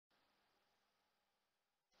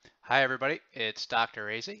Hi everybody, it's Dr.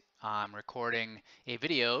 Rehse. I'm recording a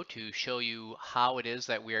video to show you how it is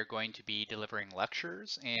that we are going to be delivering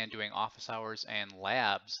lectures and doing office hours and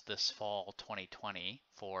labs this fall 2020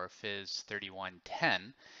 for PHYS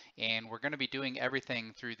 3110. And we're going to be doing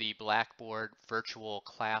everything through the Blackboard virtual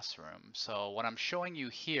classroom. So what I'm showing you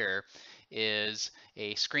here is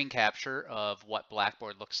a screen capture of what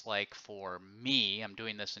Blackboard looks like for me. I'm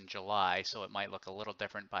doing this in July, so it might look a little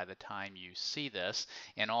different by the time you see this.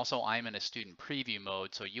 And also I'm in a student preview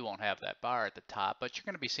mode, so you won't have that bar at the top, but you're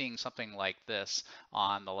going to be seeing something like this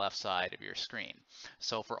on the left side of your screen.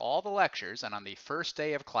 So for all the lectures, and on the first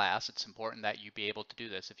day of class, it's important that you be able to do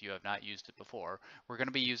this if you have not used it before, we're going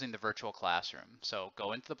to be using the virtual classroom. So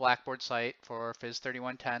go into the Blackboard site for PHYS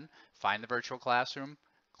 3110, find the virtual classroom,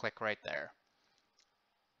 click right there.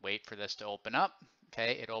 Wait for this to open up.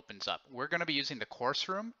 Okay, it opens up. We're going to be using the course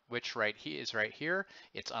room, which is right here.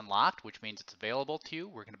 It's unlocked, which means it's available to you.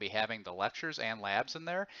 We're going to be having the lectures and labs in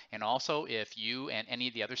there. And also, if you and any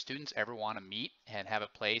of the other students ever want to meet and have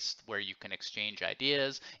a place where you can exchange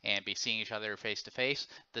ideas and be seeing each other face to face,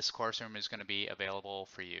 this course room is going to be available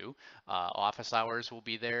for you. Office hours will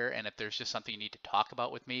be there, and if there's just something you need to talk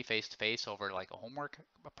about with me face to face over like a homework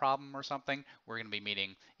problem or something, we're going to be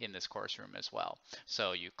meeting in this course room as well.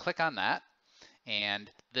 So you click on that, and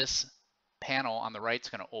this panel on the right is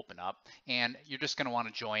going to open up, and you're just going to want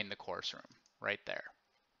to join the course room right there.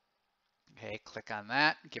 Okay, click on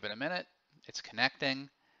that, give it a minute. It's connecting.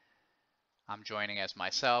 I'm joining as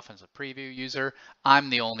myself as a preview user. I'm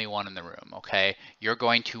the only one in the room, okay? You're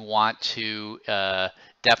going to want to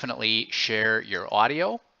definitely share your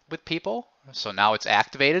audio with people. So now it's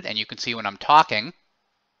activated, and you can see when I'm talking,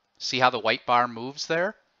 see how the white bar moves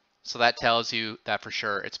there? So that tells you that for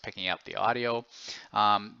sure it's picking up the audio.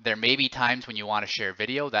 There may be times when you want to share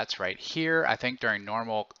video. That's right here. I think during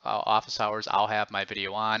normal office hours, I'll have my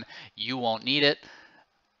video on. You won't need it.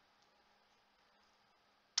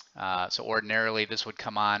 So ordinarily this would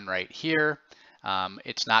come on right here.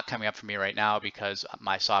 It's not coming up for me right now because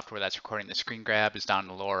my software that's recording the screen grab is down in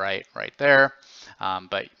the lower right there.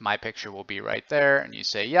 But my picture will be right there, and you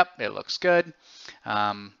say, yep, it looks good.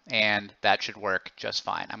 And that should work just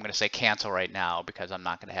fine. I'm going to say cancel right now because I'm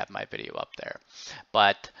not going to have my video up there.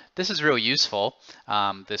 But this is really useful,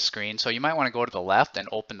 this screen. So you might want to go to the left and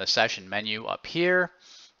open the session menu up here.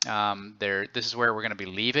 This is where we're going to be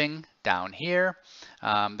leaving down here.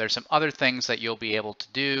 There's some other things that you'll be able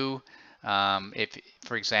to do.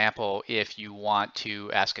 For example, if you want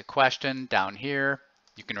to ask a question down here,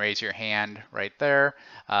 you can raise your hand right there.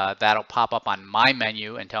 That'll pop up on my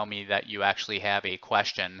menu and tell me that you actually have a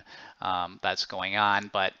question that's going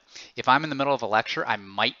on. But if I'm in the middle of a lecture, I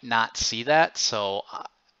might not see that. So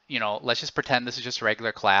let's just pretend this is just a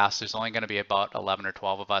regular class. There's only going to be about 11 or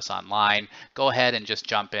 12 of us online. Go ahead and just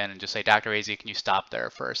jump in and just say, Dr. Rehse, can you stop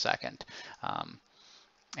there for a second?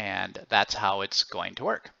 And that's how it's going to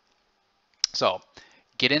work. So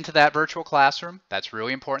get into that virtual classroom. That's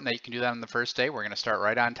really important that you can do that on the first day. We're going to start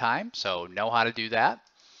right on time, so know how to do that.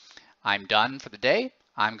 I'm done for the day.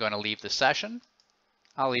 I'm going to leave the session.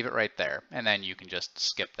 I'll leave it right there, and then you can just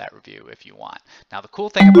skip that review if you want. Now, the cool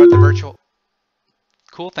thing about the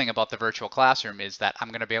virtual classroom is that I'm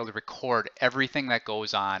going to be able to record everything that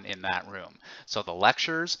goes on in that room. So the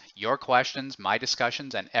lectures, your questions, my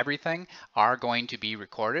discussions, and everything are going to be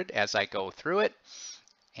recorded as I go through it.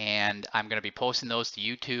 And I'm going to be posting those to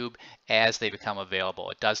YouTube as they become available.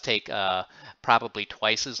 It does take probably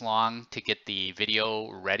twice as long to get the video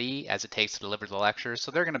ready as it takes to deliver the lectures, so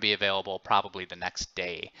they're going to be available probably the next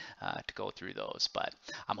day to go through those. But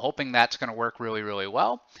I'm hoping that's going to work really, really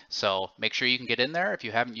well. So make sure you can get in there. If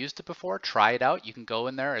you haven't used it before, try it out. You can go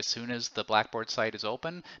in there as soon as the Blackboard site is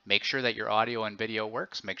open. Make sure that your audio and video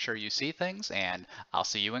works. Make sure you see things, and I'll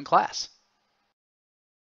see you in class.